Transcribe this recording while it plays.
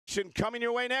action coming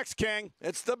your way next, King.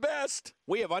 It's the best.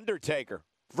 We have Undertaker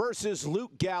versus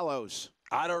Luke Gallows.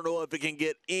 I don't know if it can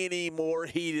get any more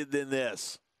heated than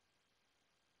this.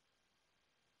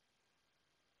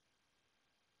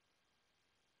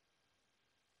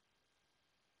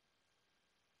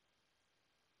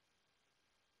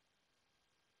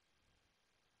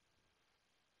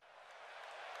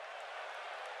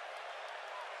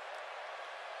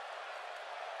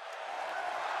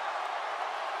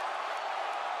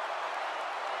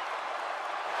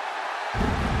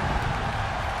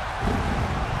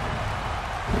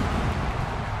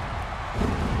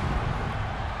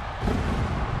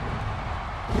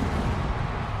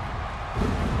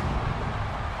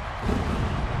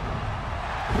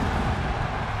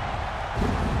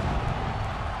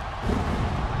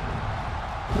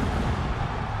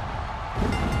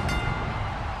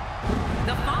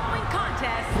 The following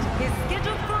contest is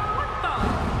scheduled for one fall,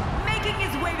 making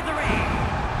his way to the ring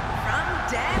from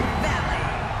Death Valley,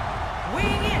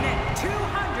 weighing in at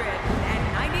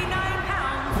 299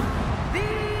 pounds, The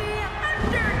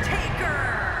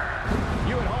Undertaker.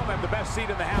 You at home have the best seat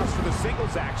in the house for the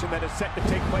singles action that is set to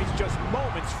take place just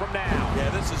moments from now. Yeah,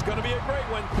 this is going to be a great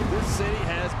one. This city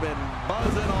has been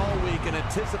buzzing all week in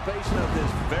anticipation of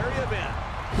this very event,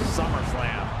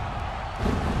 SummerSlam.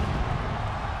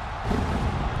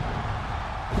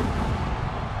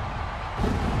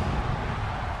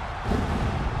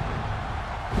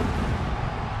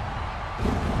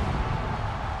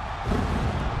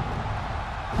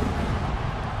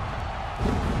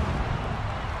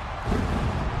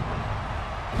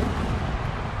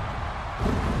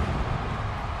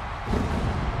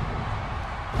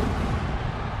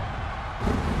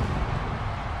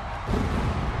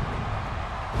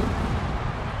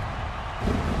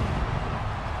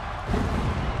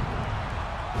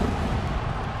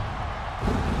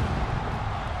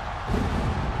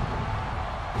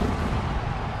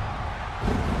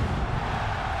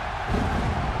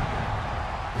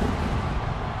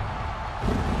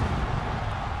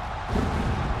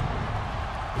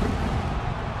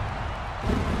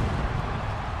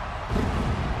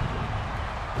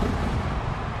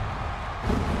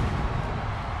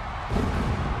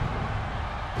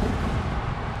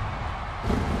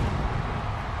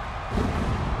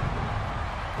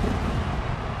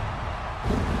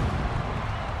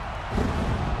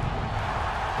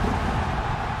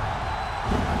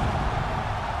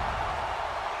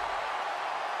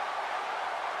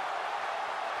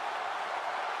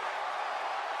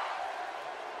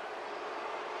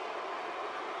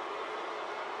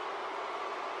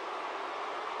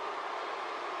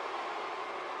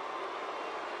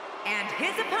 And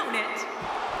his opponent,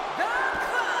 the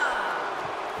Club,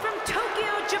 from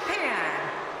Tokyo, Japan,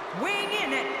 weighing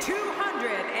in at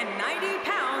 290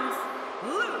 pounds,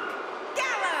 Luke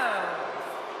Gallows.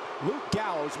 Luke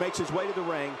Gallows makes his way to the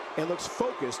ring and looks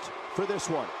focused for this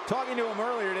one. Talking to him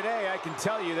earlier today, I can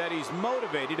tell you that he's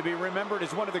motivated to be remembered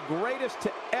as one of the greatest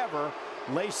to ever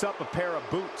lace up a pair of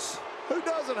boots. Who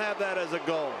doesn't have that as a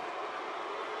goal?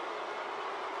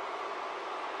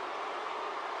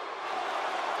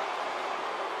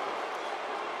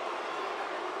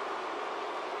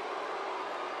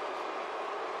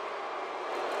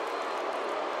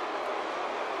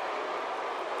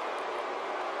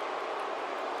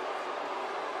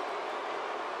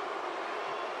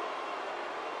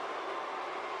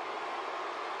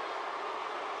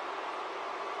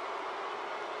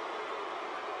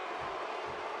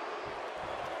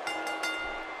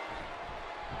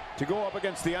 To go up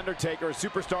against The Undertaker, a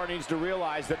superstar needs to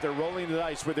realize that they're rolling the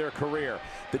dice with their career.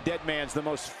 The dead man's the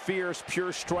most fierce,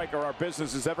 pure striker our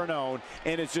business has ever known,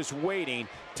 and is just waiting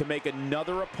to make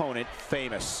another opponent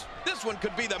famous. This one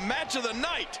could be the match of the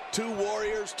night. Two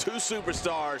warriors, two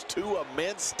superstars, two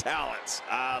immense talents.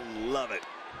 I love it.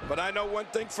 But I know one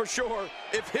thing for sure.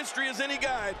 If history is any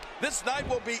guide, this night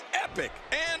will be epic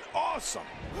and awesome.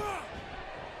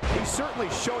 He's certainly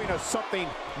showing us something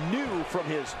new from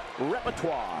his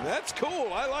repertoire. That's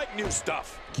cool. I like new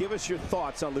stuff. Give us your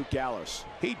thoughts on Luke Gallows.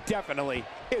 He definitely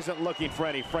isn't looking for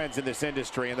any friends in this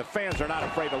industry, and the fans are not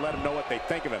afraid to let him know what they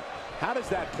think of him. How does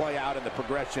that play out in the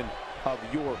progression of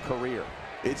your career?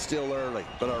 It's still early,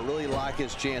 but I really like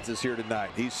his chances here tonight.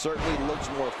 He certainly looks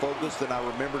more focused than I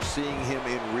remember seeing him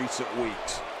in recent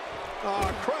weeks.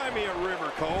 Oh, cry me a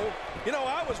river, Cole. You know,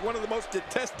 I was one of the most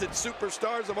detested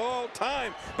superstars of all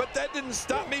time, but that didn't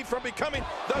stop me from becoming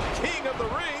the king of the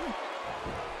ring.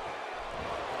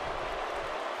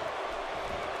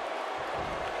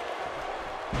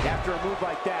 After a move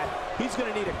like that, he's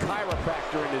going to need a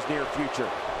chiropractor in his near future.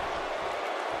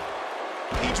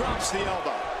 He drops the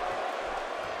elbow.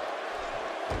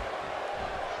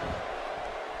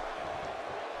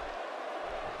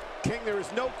 King, there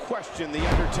is no question The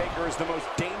Undertaker is the most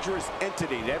dangerous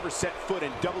entity to ever set foot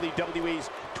in WWE's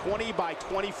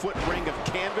 20-by-20-foot ring of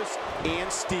canvas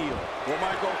and steel. Well,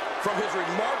 Michael, from his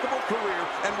remarkable career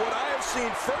and what I have seen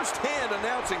firsthand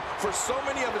announcing for so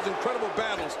many of his incredible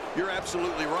battles, you're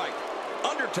absolutely right.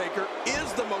 Undertaker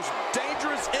is the most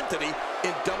dangerous entity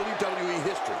in WWE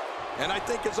history, and I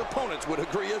think his opponents would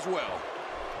agree as well.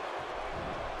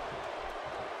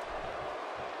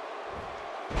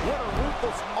 What a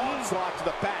ruthless onslaught to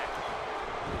the back.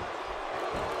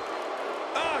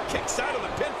 Kicks out of the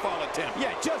pinfall attempt.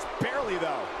 Yeah, just barely,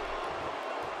 though.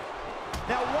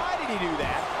 Now, why did he do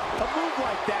that? A move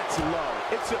like that's low.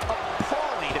 It's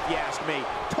appalling, if you ask me.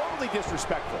 Totally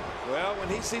disrespectful. Well, when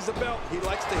he sees a belt, he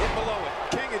likes to hit below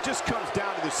it. King, it just comes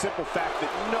down to the simple fact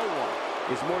that no one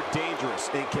is more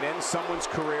dangerous and can end someone's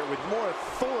career with more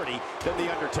authority than The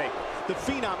Undertaker. The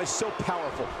Phenom is so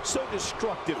powerful, so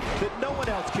destructive, that no one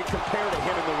else can compare to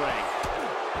him in the ring.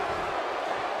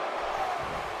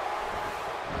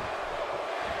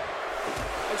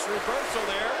 Nice reversal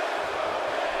there.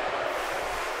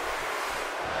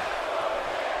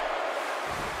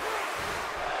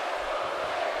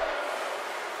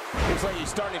 Looks like he's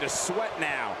starting to sweat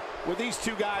now. With these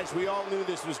two guys, we all knew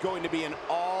this was going to be an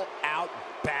all-out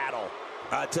battle.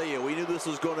 I tell you, we knew this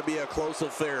was going to be a close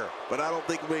affair, but I don't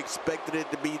think we expected it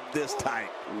to be this tight.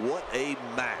 What a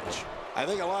match. I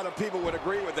think a lot of people would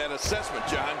agree with that assessment,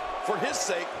 John. For his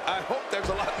sake, I hope there's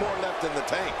a lot more left in the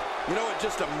tank. You know, it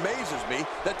just amazes me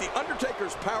that The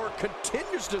Undertaker's power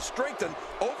continues to strengthen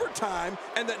over time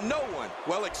and that no one,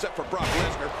 well, except for Brock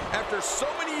Lesnar, after so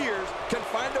many years, can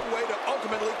find a way to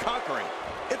ultimately conquer him.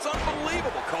 It's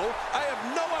unbelievable, Cole. I have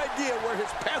no idea where his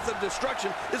path of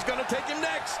destruction is going to take him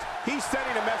next. He's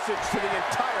sending a message to the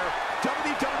entire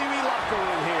WWE locker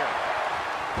room here.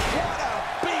 What a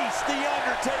beast The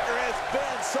Undertaker has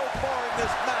been so far in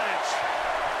this match.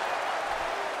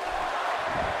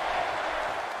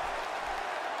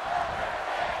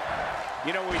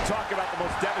 You know, when we talk about the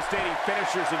most devastating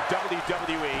finishers in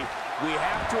WWE, we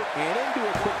have to, and into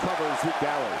a quick cover is Luke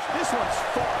Gallows. This one's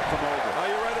far from over. Oh,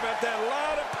 you're right about that. A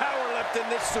lot of power left in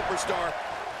this superstar.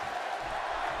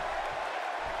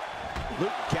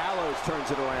 Luke Gallows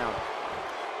turns it around.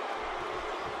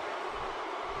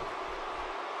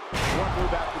 One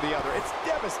move after the other. It's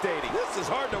devastating. This is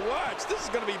hard to watch. This is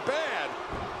going to be bad.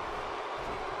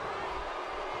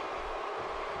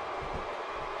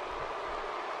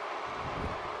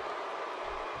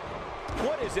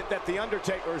 What is it that The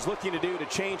Undertaker is looking to do to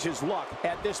change his luck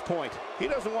at this point? He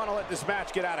doesn't want to let this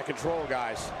match get out of control,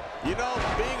 guys. You know,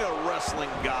 being a wrestling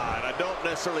god, I don't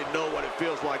necessarily know what it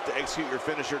feels like to execute your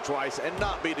finisher twice and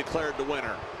not be declared the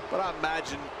winner. But I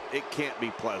imagine it can't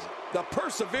be pleasant. The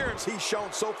perseverance he's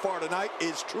shown so far tonight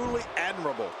is truly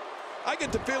admirable. I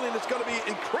get the feeling it's going to be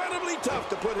incredibly tough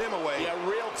to put him away. Yeah,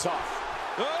 real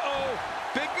tough. Uh-oh,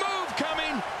 big move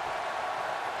coming.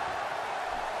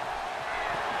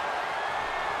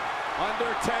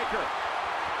 Undertaker.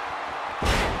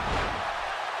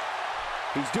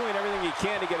 He's doing everything he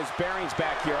can to get his bearings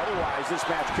back here. Otherwise, this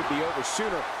match could be over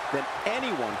sooner than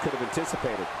anyone could have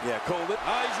anticipated. Yeah, Cole.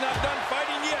 He's not done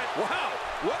fighting yet. Wow,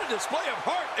 what a display of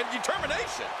heart and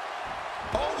determination.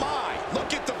 Oh, my.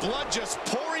 Look at the blood just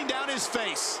pouring down his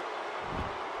face.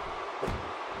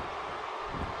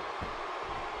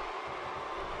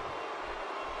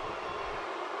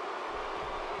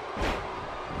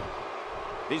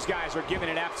 These guys are giving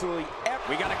it absolutely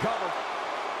everything. We got to cover.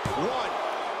 One.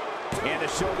 And the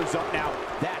shoulder's up now.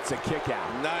 That's a kick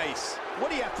out. Nice. What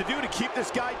do you have to do to keep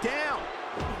this guy down?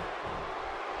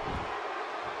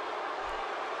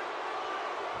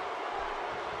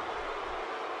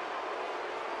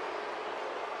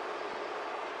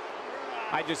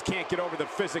 I just can't get over the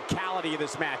physicality of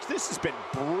this match. This has been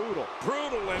brutal.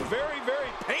 Brutal and very, very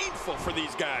painful for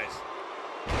these guys.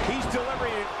 He's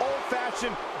delivering an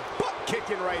old-fashioned butt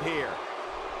kicking right here.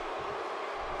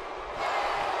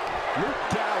 Luke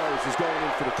Gallows is going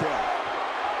in for the kill.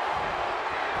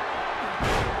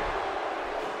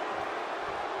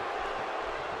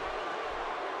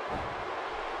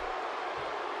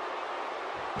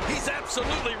 He's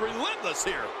absolutely relentless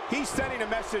here. He's sending a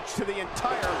message to the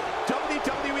entire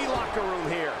WWE locker room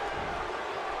here.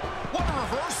 What a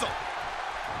reversal.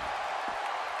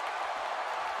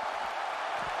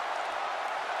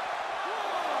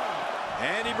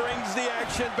 And he brings the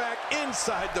action back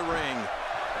inside the ring.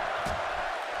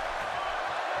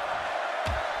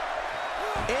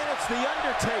 And it's The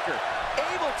Undertaker,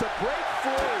 able to break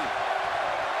free.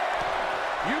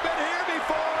 You've been here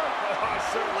before. Oh, I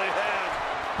certainly have.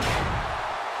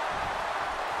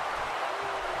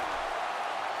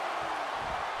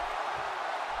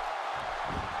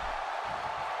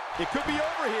 It could be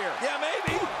over here. Yeah,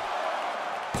 maybe.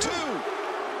 2.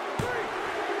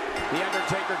 The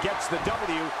Undertaker gets the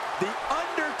W. The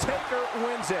Undertaker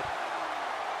wins it.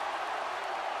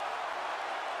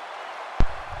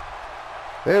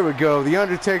 There we go. The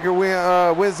Undertaker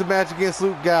wins the match against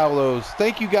Luke Gallows.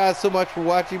 Thank you guys so much for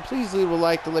watching. Please leave a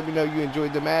like to let me know you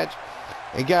enjoyed the match.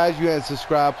 And guys, you haven't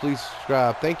subscribed, please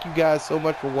subscribe. Thank you guys so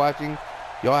much for watching.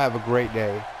 Y'all have a great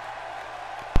day.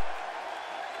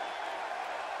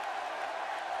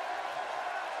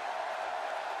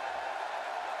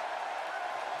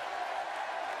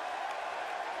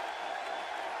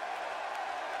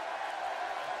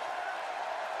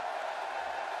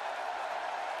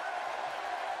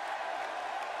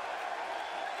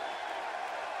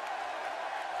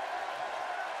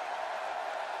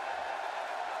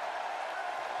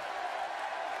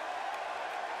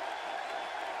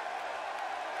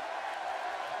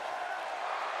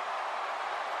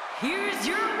 Here's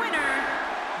your winner,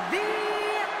 The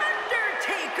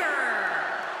Undertaker.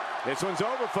 This one's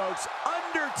over, folks.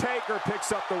 Undertaker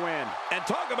picks up the win. And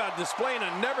talk about displaying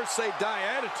a never-say-die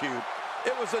attitude.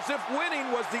 It was as if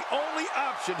winning was the only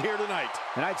option here tonight.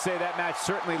 And I'd say that match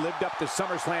certainly lived up to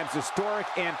SummerSlam's historic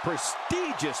and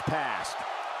prestigious past.